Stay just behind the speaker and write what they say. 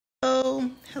Hello,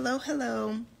 hello,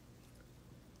 hello.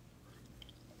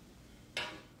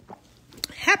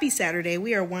 Happy Saturday.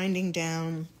 We are winding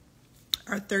down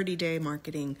our 30-day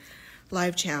marketing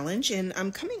live challenge, and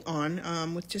I'm coming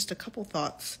on with just a couple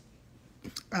thoughts,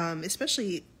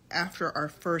 especially after our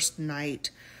first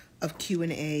night of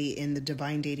Q&A in the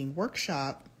Divine Dating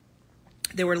Workshop.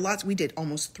 There were lots. We did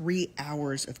almost 3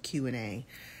 hours of Q&A.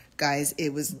 Guys,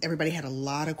 everybody had a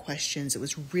lot of questions. It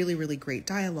was really, really great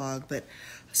dialogue, but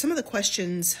some of the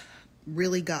questions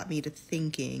really got me to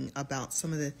thinking about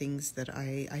some of the things that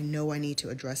I know I need to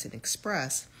address and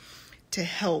express to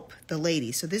help the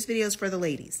ladies. So this video is for the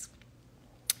ladies.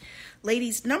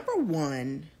 Ladies, number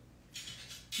one,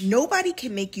 nobody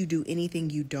can make you do anything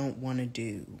you don't want to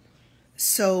do.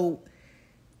 So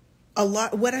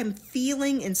what I'm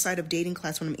feeling inside of dating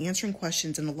class when I'm answering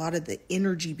questions, and a lot of the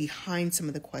energy behind some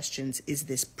of the questions, is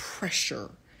this pressure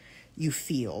you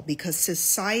feel because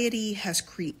society has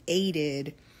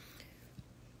created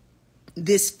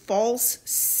this false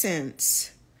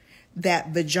sense that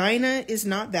vagina is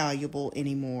not valuable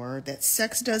anymore, that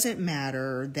sex doesn't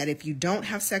matter, that if you don't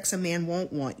have sex, a man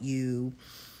won't want you.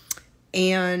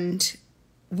 And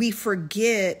we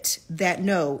forget that,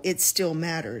 no, it still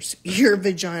matters. Your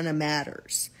vagina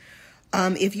matters.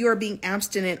 If you are being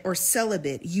abstinent or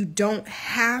celibate, you don't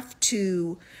have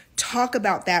to talk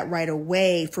about that right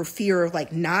away for fear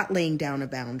of not laying down a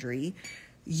boundary.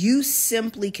 You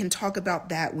simply can talk about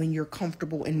that when you're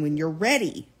comfortable and when you're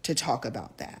ready to talk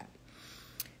about that.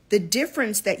 The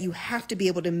difference that you have to be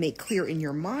able to make clear in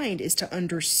your mind is to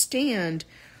understand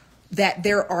that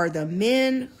there are the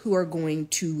men who are going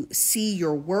to see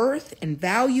your worth and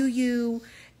value you,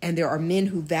 and there are men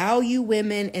who value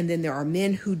women, and then there are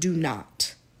men who do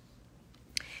not.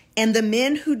 And the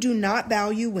men who do not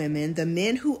value women, the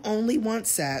men who only want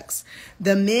sex,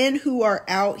 the men who are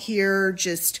out here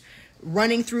just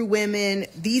running through women,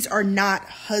 these are not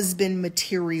husband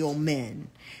material men.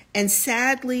 And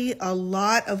sadly, a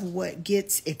lot of what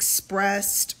gets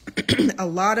expressed, a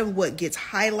lot of what gets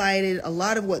highlighted, a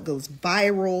lot of what goes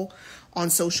viral on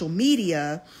social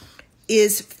media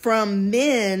is from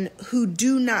men who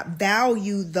do not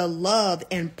value the love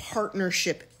and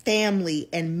partnership, family,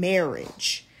 and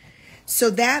marriage. So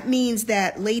that means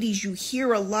that, ladies, you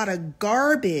hear a lot of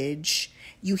garbage,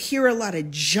 you hear a lot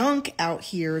of junk out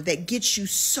here that gets you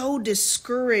so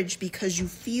discouraged because you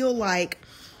feel like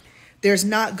there's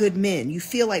not good men. You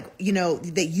feel like,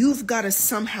 that you've got to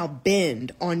somehow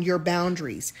bend on your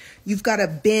boundaries. You've got to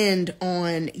bend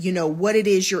on, what it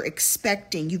is you're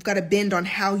expecting. You've got to bend on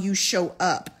how you show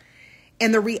up.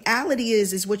 And the reality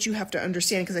is what you have to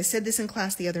understand, because I said this in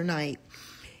class the other night,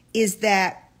 is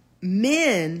that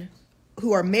men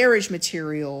who are marriage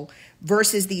material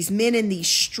versus these men in these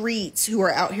streets who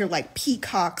are out here like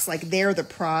peacocks, like they're the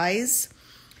prize,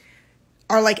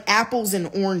 are like apples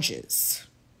and oranges.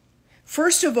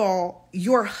 First of all,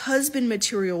 your husband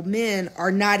material men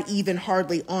are not even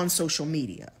hardly on social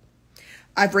media.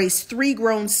 I've raised 3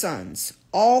 grown sons.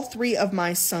 All 3 of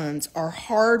my sons are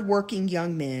hardworking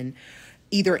young men,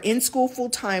 either in school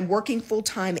full-time, working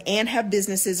full-time, and have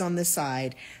businesses on the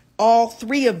side. All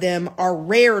 3 of them are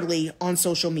rarely on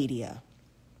social media.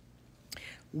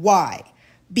 Why?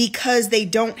 Because they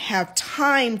don't have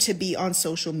time to be on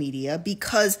social media,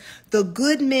 because the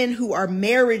good men who are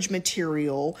marriage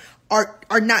material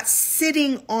are not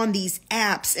sitting on these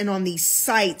apps and on these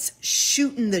sites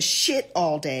shooting the shit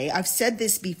all day. I've said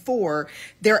this before.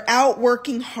 They're out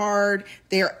working hard.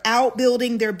 They're out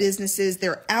building their businesses.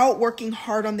 They're out working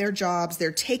hard on their jobs.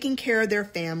 They're taking care of their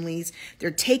families. They're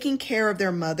taking care of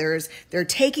their mothers. They're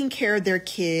taking care of their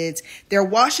kids. They're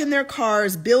washing their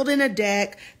cars, building a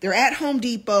deck. They're at Home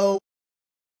Depot.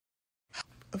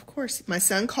 Of course, my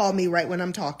son called me right when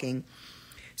I'm talking.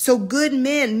 So good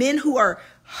men who are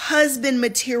husband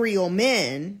material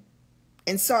men,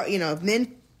 and so, if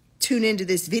men tune into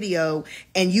this video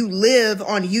and you live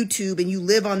on YouTube and you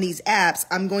live on these apps,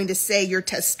 I'm going to say your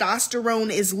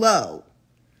testosterone is low.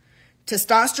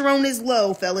 Testosterone is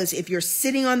low, fellas, if you're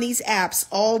sitting on these apps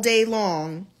all day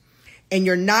long and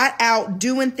you're not out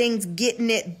doing things, getting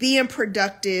it, being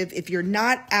productive, if you're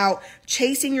not out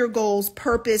chasing your goals,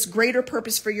 purpose, greater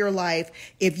purpose for your life,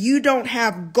 if you don't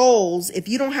have goals, if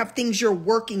you don't have things you're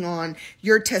working on,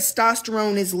 your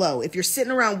testosterone is low. If you're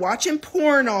sitting around watching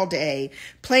porn all day,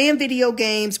 playing video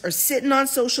games, or sitting on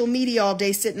social media all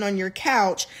day, sitting on your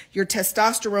couch, your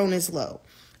testosterone is low.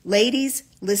 Ladies,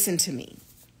 listen to me.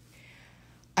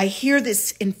 I hear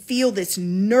this and feel this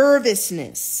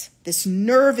nervousness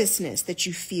that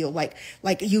you feel like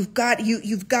you've got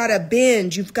to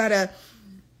bend, you've got to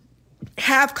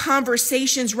have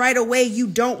conversations right away you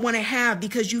don't want to have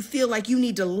because you feel like you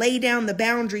need to lay down the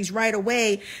boundaries right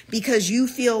away because you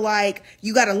feel like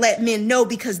you got to let men know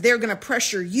because they're going to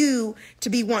pressure you to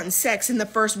be wanting sex in the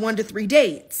first 1 to 3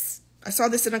 dates. I saw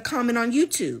this in a comment on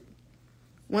YouTube.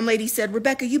 One lady said,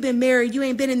 Rebecca, you've been married. You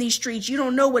ain't been in these streets. You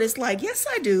don't know what it's like. Yes,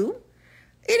 I do.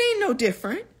 It ain't no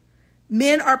different.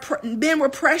 Men were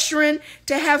pressuring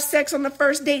to have sex on the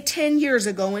first date 10 years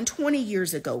ago and 20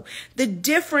 years ago. The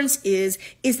difference is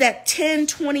that 10,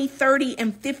 20, 30,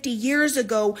 and 50 years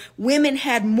ago, women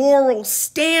had moral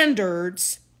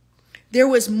standards. There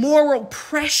was moral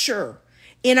pressure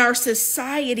in our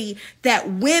society that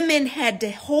women had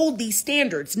to hold these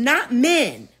standards, not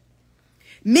men.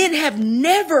 Men have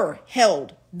never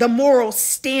held the moral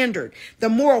standard. The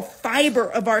moral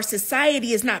fiber of our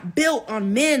society is not built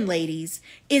on men, ladies.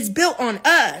 It's built on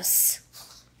us.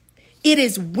 It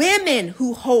is women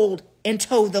who hold and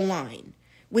toe the line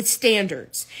with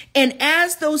standards. And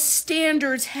as those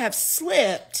standards have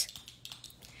slipped,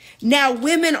 now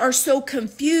women are so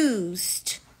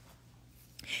confused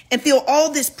and feel all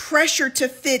this pressure to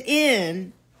fit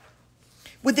in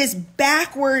with this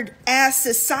backward ass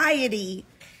society,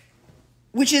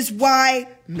 which is why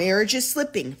marriage is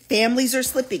slipping. Families are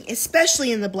slipping,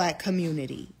 especially in the Black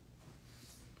community.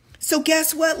 So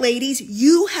guess what, ladies?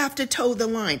 You have to toe the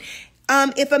line.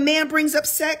 If a man brings up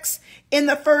sex in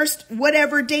the first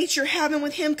whatever dates you're having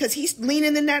with him because he's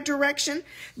leaning in that direction,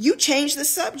 you change the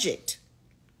subject.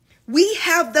 We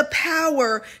have the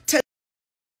power to...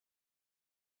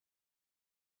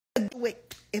 Wait,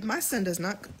 if my son does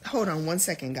not... Hold on 1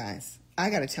 second, guys. I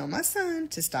got to tell my son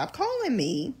to stop calling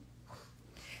me,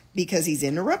 because he's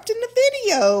interrupting the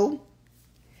video.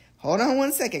 Hold on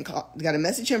 1 second. Got to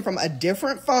message him from a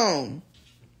different phone.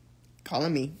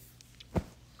 Calling me.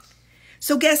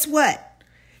 So guess what?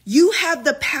 You have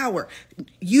the power.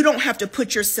 You don't have to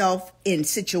put yourself in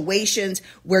situations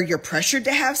where you're pressured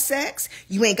to have sex.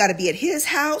 You ain't got to be at his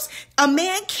house. A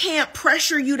man can't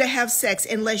pressure you to have sex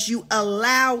unless you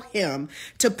allow him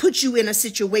to put you in a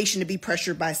situation to be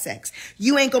pressured by sex.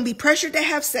 You ain't going to be pressured to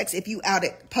have sex if you out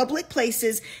at public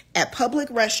places, at public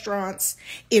restaurants.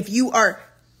 If you are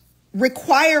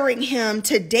requiring him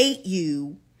to date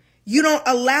you, you don't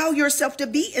allow yourself to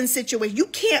be in situations. You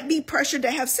can't be pressured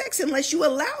to have sex unless you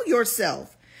allow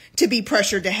yourself to be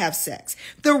pressured to have sex.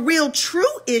 The real true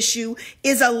issue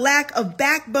is a lack of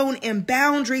backbone and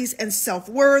boundaries and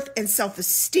self-worth and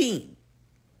self-esteem.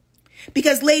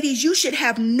 Because ladies, you should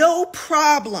have no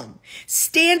problem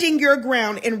standing your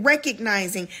ground and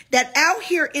recognizing that out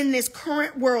here in this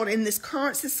current world, in this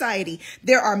current society,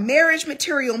 there are marriage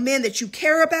material men that you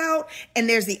care about, and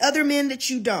there's the other men that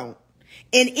you don't.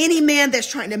 And any man that's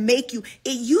trying to make you, it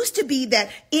used to be that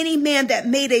any man that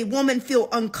made a woman feel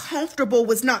uncomfortable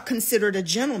was not considered a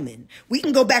gentleman. We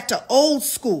can go back to old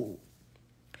school.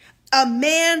 A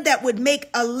man that would make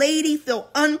a lady feel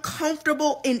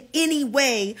uncomfortable in any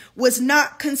way was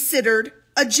not considered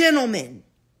a gentleman.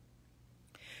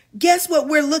 Guess what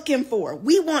we're looking for?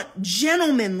 We want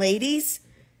gentlemen, ladies.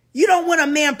 You don't want a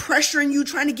man pressuring you,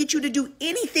 trying to get you to do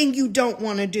anything you don't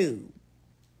want to do.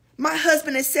 My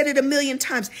husband has said it a million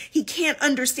times. He can't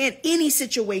understand any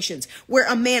situations where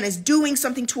a man is doing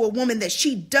something to a woman that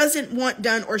she doesn't want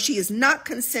done or she is not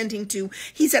consenting to.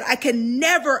 He said, I can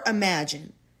never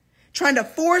imagine trying to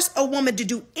force a woman to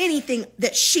do anything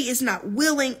that she is not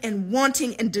willing and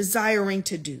wanting and desiring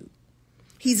to do.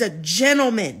 He's a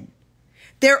gentleman.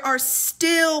 There are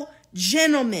still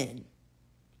gentlemen.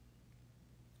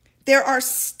 There are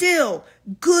still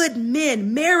good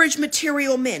men, marriage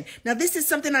material men. Now, this is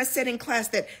something I said in class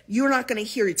that you're not going to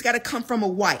hear. It's got to come from a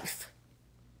wife.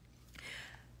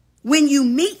 When you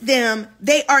meet them,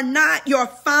 they are not your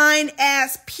fine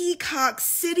ass peacock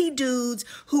city dudes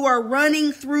who are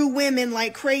running through women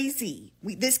like crazy.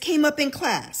 This came up in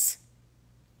class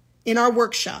in our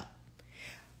workshop.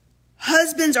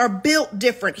 Husbands are built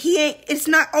different. It's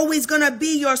not always going to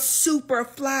be your super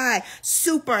fly,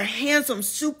 super handsome,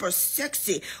 super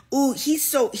sexy. Ooh,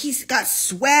 he's got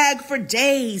swag for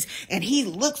days and he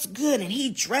looks good and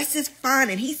he dresses fine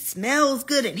and he smells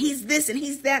good and he's this and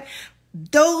he's that.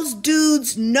 Those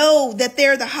dudes know that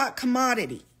they're the hot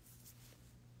commodity.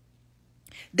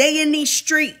 They in these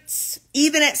streets,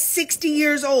 even at 60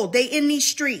 years old, they in these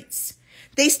streets.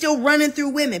 They still running through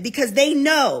women because they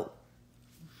know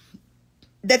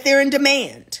that they're in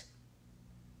demand.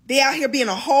 They out here being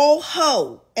a whole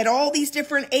hoe at all these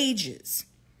different ages.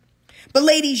 But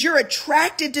ladies, you're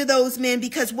attracted to those men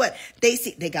because what? They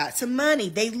see they got some money.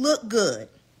 They look good.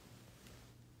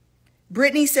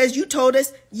 Brittany says, you told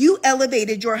us you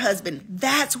elevated your husband.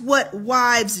 That's what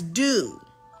wives do.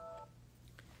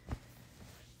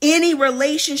 Any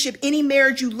relationship, any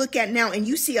marriage you look at now and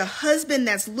you see a husband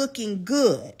that's looking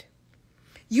good.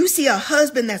 You see a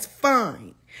husband that's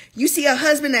fine. You see a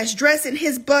husband that's dressing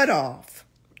his butt off,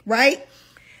 right?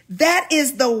 That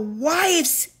is the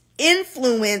wife's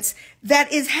influence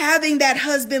that is having that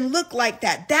husband look like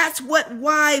that. That's what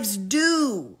wives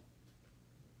do.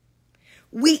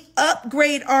 We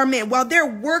upgrade our men while they're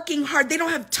working hard. They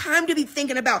don't have time to be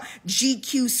thinking about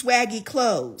GQ swaggy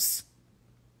clothes.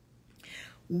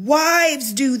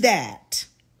 Wives do that.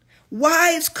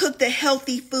 Wives cook the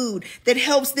healthy food that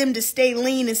helps them to stay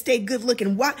lean and stay good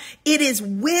looking. Why? It is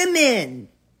women.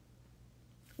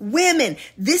 Women,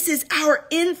 this is our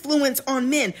influence on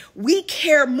men. We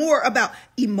care more about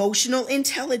emotional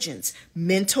intelligence,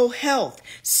 mental health,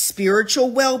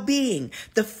 spiritual well-being.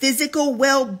 The physical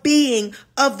well-being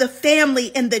of the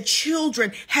family and the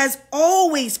children has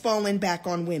always fallen back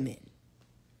on women.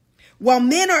 While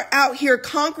men are out here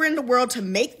conquering the world to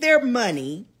make their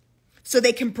money so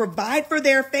they can provide for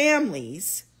their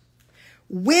families,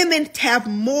 women have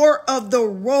more of the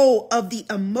role of the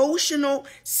emotional,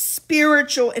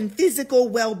 spiritual, and physical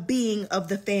well-being of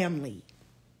the family.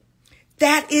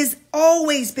 That has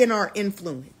always been our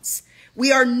influence.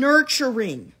 We are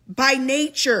nurturing by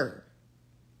nature.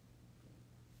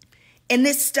 And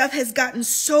this stuff has gotten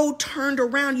so turned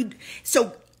around.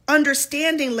 So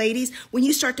understanding, ladies, when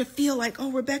you start to feel like,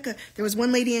 oh, Rebecca, there was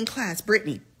one lady in class,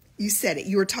 Brittany, you said it.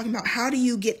 You were talking about how do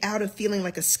you get out of feeling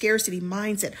like a scarcity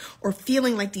mindset or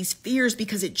feeling like these fears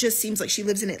because it just seems like she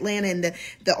lives in Atlanta and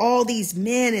all these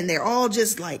men and they're all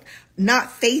just like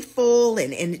not faithful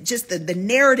and just the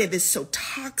narrative is so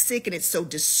toxic and it's so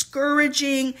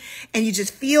discouraging and you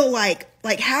just feel like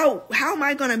how am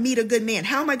I going to meet a good man?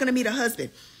 How am I going to meet a husband?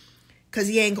 Because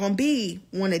he ain't going to be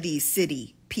one of these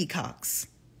city peacocks.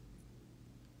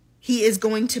 He is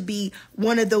going to be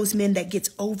one of those men that gets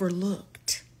overlooked.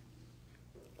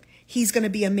 He's going to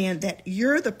be a man that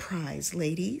you're the prize,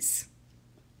 ladies.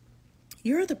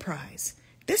 You're the prize.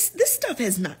 This stuff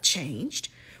has not changed.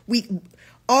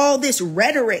 All this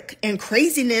rhetoric and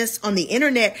craziness on the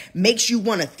internet makes you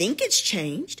want to think it's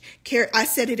changed. I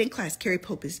said it in class. Kerry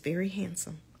Pope is very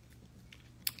handsome.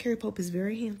 Kerry Pope is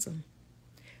very handsome.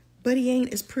 But he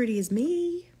ain't as pretty as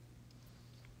me.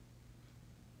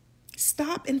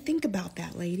 Stop and think about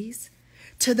that, ladies.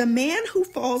 To the man who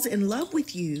falls in love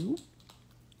with you,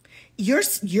 you're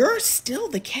still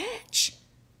the catch.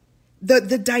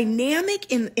 The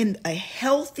dynamic in a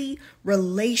healthy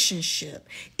relationship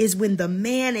is when the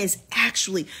man is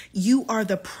actually, you are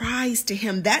the prize to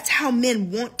him. That's how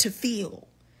men want to feel.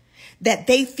 That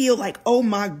they feel like, oh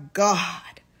my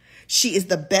God, she is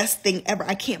the best thing ever.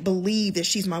 I can't believe that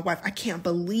she's my wife. I can't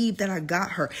believe that I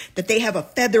got her. That they have a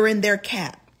feather in their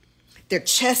cap. Their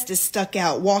chest is stuck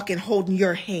out, walking, holding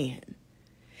your hand.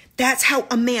 That's how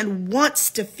a man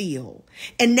wants to feel.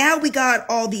 And now we got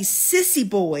all these sissy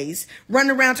boys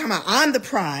running around talking about, I'm the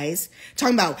prize.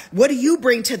 Talking about, what do you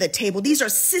bring to the table? These are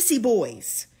sissy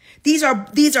boys. These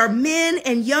are men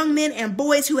and young men and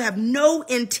boys who have no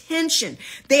intention.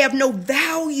 They have no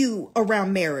value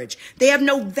around marriage. They have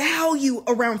no value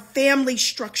around family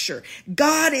structure.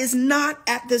 God is not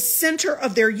at the center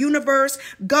of their universe.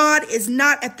 God is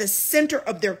not at the center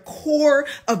of their core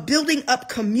of building up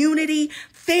community.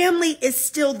 Family is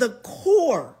still the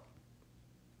core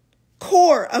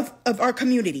of our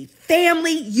community.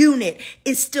 Family unit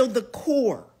is still the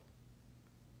core.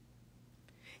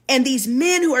 And these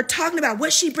men who are talking about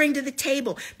what she bring to the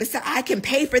table, besides, I can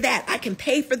pay for that, I can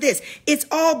pay for this. It's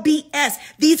all BS.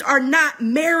 These are not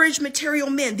marriage material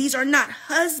men. These are not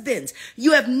husbands.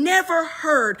 You have never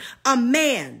heard a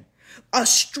man, a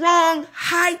strong,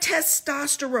 high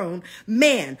testosterone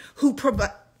man who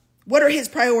provide. What are his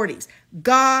priorities?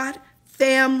 God,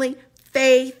 family,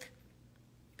 faith,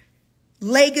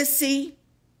 legacy,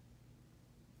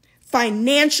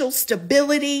 financial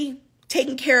stability,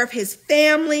 taking care of his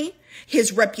family,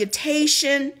 his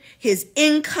reputation, his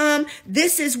income.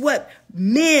 This is what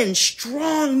men,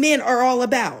 strong men, are all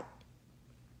about.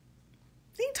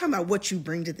 They ain't talking about what you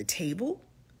bring to the table.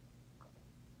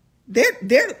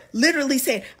 They're literally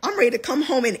saying, I'm ready to come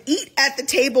home and eat at the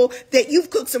table that you've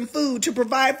cooked some food to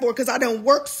provide for because I done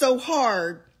worked so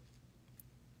hard.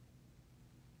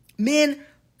 Men,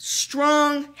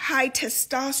 strong, high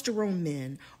testosterone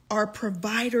men are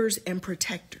providers and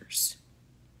protectors.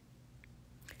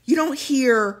 You don't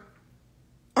hear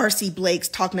R.C. Blake's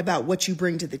talking about what you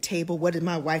bring to the table. What did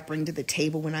my wife bring to the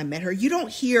table when I met her? You don't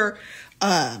hear,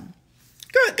 guys,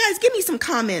 give me some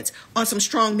comments on some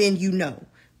strong men you know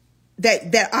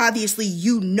that obviously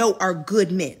are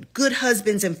good men, good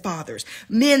husbands and fathers,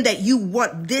 men that you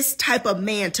want this type of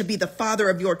man to be the father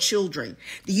of your children.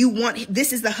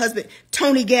 This is the husband,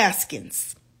 Tony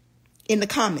Gaskins in the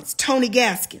comments, Tony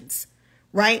Gaskins,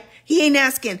 right? He ain't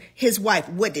asking his wife,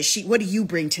 what do you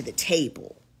bring to the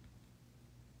table?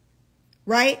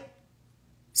 Right?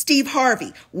 Steve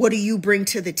Harvey, what do you bring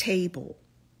to the table?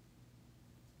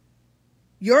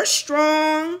 You're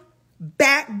strong,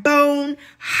 backbone,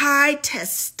 high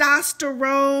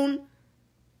testosterone,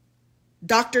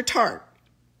 Dr. Tart.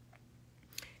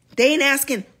 They ain't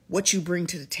asking what you bring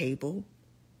to the table.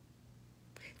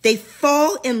 They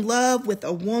fall in love with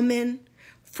a woman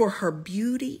for her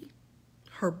beauty,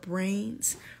 her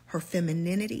brains, her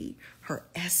femininity, her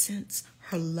essence,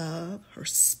 her love, her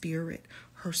spirit,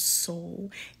 her soul,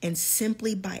 and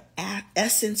simply by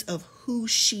essence of who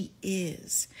she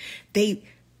is. They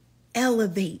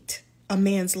elevate a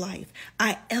man's life.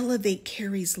 I elevate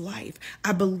Carrie's life.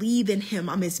 I believe in him.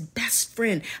 I'm his best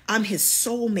friend. I'm his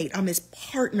soulmate. I'm his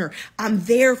partner. I'm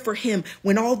there for him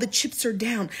when all the chips are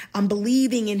down. I'm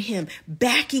believing in him,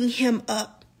 backing him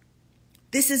up.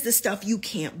 This is the stuff you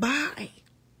can't buy.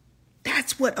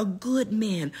 That's what a good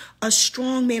man, a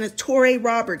strong man, a Torrey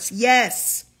Roberts,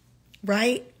 yes,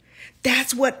 right?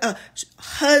 That's what a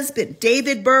husband,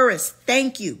 David Burris,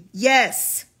 thank you,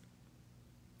 yes.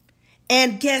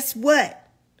 And guess what?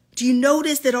 Do you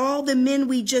notice that all the men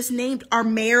we just named are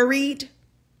married?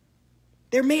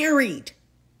 They're married.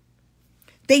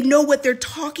 They know what they're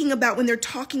talking about when they're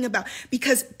talking about,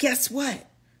 because guess what?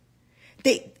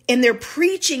 They're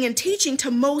preaching and teaching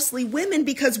to mostly women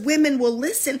because women will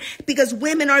listen, because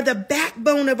women are the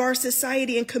backbone of our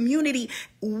society and community.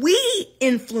 We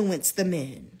influence the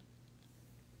men.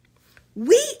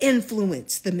 We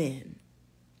influence the men.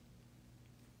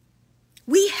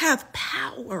 We have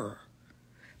power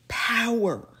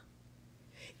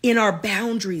in our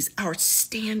boundaries, our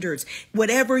standards.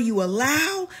 Whatever you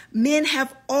allow, men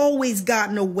have always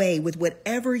gotten away with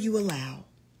whatever you allow.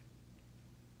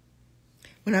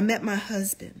 When I met my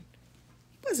husband,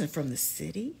 he wasn't from the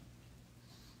city.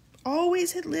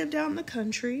 Always had lived out in the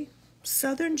country.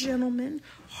 Southern gentleman,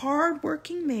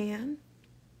 hardworking man.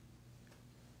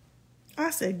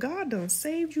 I said, God done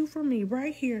saved you from me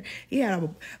right here. He had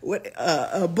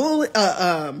a bullet,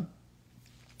 a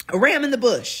ram in the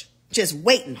bush, just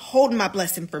waiting, holding my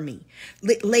blessing for me.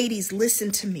 Ladies,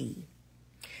 listen to me.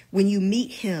 When you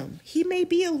meet him, he may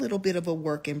be a little bit of a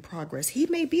work in progress. He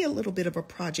may be a little bit of a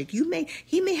project. He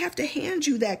may have to hand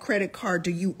you that credit card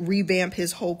to you revamp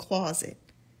his whole closet.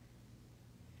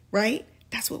 Right?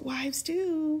 That's what wives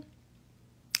do.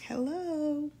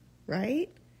 Hello. Right?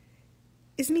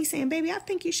 It's me saying, baby, I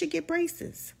think you should get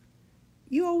braces.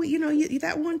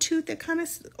 That one tooth that kind of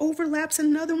overlaps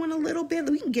another one a little bit.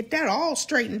 We can get that all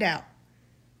straightened out.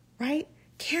 Right?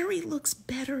 Carrie looks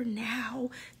better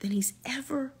now than he's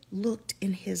ever looked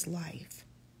in his life.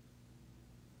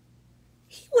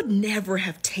 He would never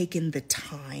have taken the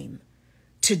time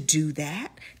to do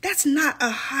that. That's not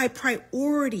a high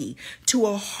priority to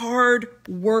a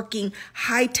hard-working,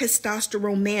 high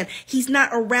testosterone man. He's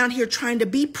not around here trying to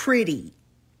be pretty.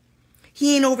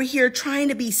 He ain't over here trying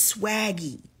to be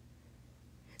swaggy.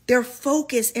 Their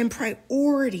focus and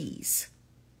priorities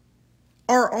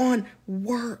are on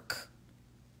work,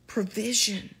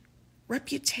 provision,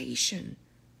 reputation,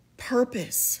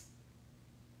 purpose,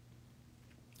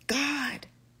 God,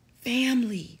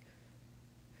 family.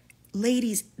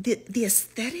 Ladies, the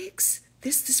aesthetics,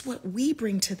 this is what we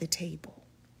bring to the table.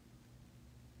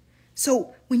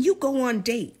 So when you go on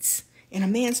dates and a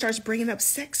man starts bringing up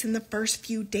sex in the first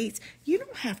few dates, you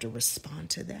don't have to respond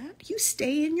to that. You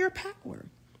stay in your power.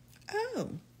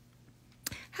 Oh,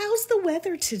 how's the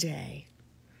weather today?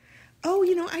 Oh,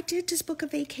 I did just book a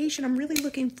vacation. I'm really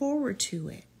looking forward to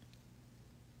it.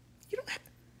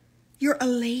 You're a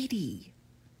lady.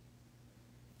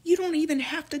 You don't even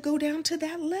have to go down to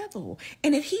that level.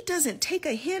 And if he doesn't take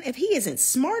a hint, if he isn't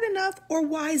smart enough or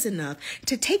wise enough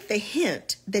to take the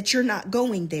hint that you're not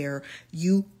going there,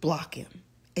 you block him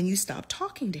and you stop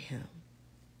talking to him.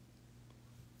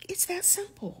 It's that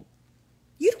simple.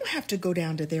 You don't have to go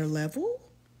down to their level.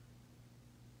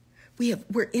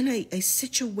 We're in a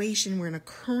situation, we're in a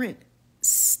current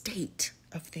state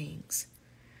of things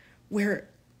where,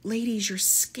 ladies, you're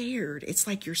scared. It's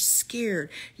like you're scared.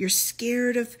 You're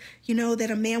scared of, that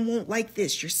a man won't like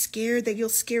this. You're scared that you'll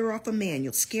scare off a man.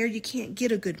 You're scared you can't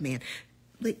get a good man.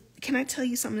 Can I tell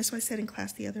you something? That's what I said in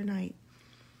class the other night.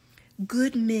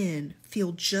 Good men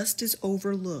feel just as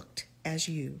overlooked as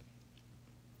you.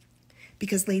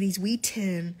 Because, ladies, we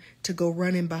tend to go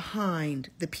running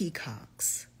behind the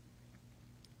peacocks.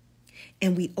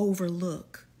 And we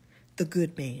overlook the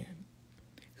good man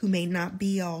who may not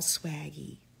be all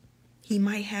swaggy. He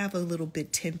might have a little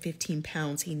bit, 10, 15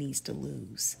 pounds he needs to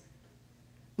lose.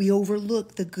 We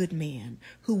overlook the good man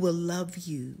who will love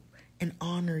you and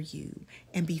honor you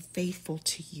and be faithful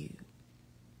to you.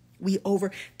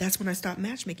 That's when I stopped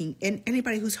matchmaking. And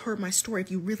anybody who's heard my story,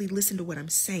 if you really listen to what I'm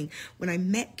saying, when I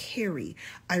met Carrie,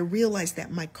 I realized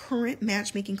that my current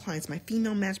matchmaking clients, my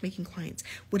female matchmaking clients,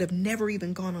 would have never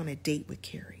even gone on a date with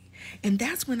Carrie. And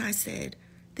that's when I said,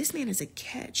 this man is a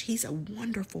catch. He's a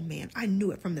wonderful man. I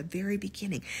knew it from the very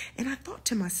beginning. And I thought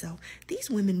to myself, these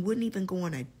women wouldn't even go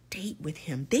on a date with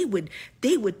him. They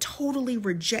would totally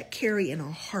reject Carrie in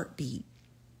a heartbeat.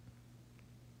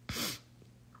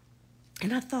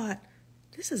 And I thought,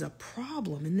 this is a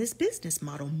problem in this business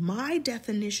model. My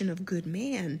definition of good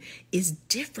man is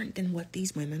different than what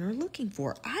these women are looking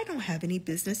for. I don't have any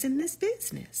business in this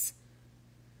business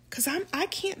because I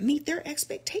can't meet their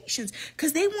expectations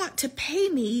because they want to pay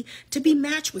me to be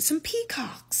matched with some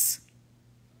peacocks.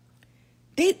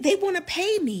 They want to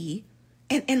pay me.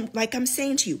 And like I'm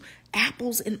saying to you,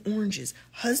 apples and oranges,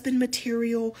 husband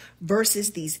material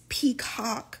versus these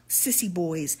peacock sissy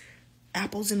boys.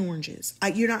 Apples and oranges.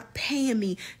 You're not paying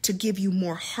me to give you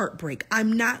more heartbreak.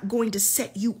 I'm not going to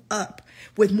set you up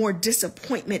with more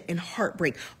disappointment and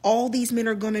heartbreak. All these men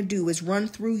are going to do is run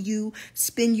through you,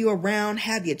 spin you around,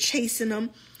 have you chasing them,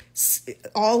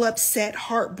 all upset,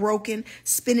 heartbroken,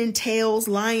 spinning tails,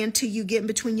 lying to you, getting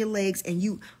between your legs, and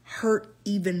you hurt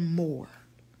even more.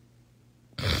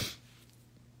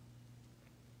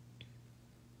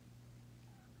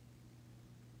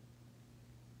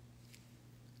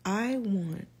 I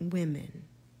want women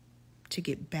to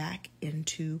get back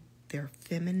into their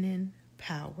feminine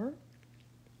power.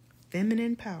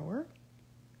 Feminine power.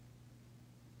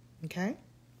 Okay?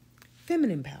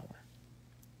 Feminine power.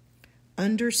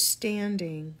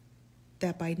 Understanding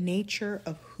that by nature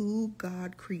of who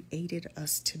God created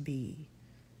us to be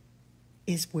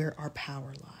is where our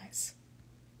power lies.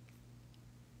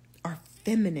 Our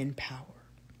feminine power.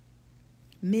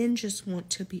 Men just want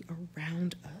to be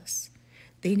around us.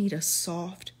 They need a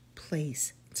soft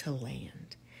place to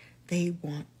land. They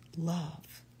want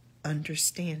love,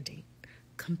 understanding,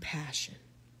 compassion.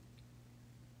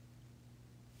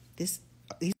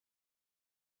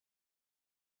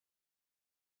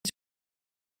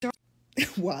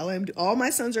 All my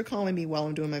sons are calling me while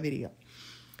I'm doing my video.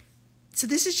 So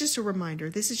this is just a reminder.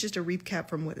 This is just a recap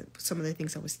from some of the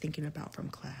things I was thinking about from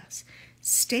class.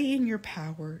 Stay in your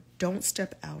power. Don't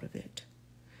step out of it.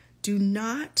 Do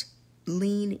not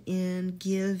lean in,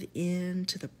 give in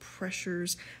to the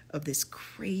pressures of this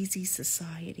crazy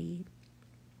society.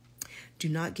 Do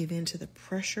not give in to the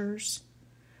pressures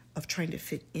of trying to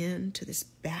fit into this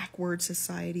backward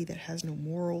society that has no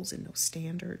morals and no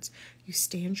standards. You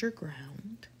stand your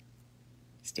ground.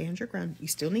 Stand your ground. You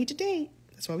still need to date.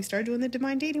 That's why we started doing the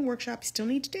Divine Dating Workshop. You still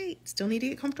need to date. Still need to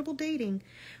get comfortable dating.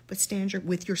 But stand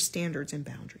with your standards and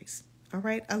boundaries. All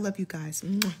right? I love you guys.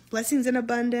 Blessings in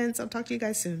abundance. I'll talk to you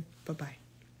guys soon. Bye-bye.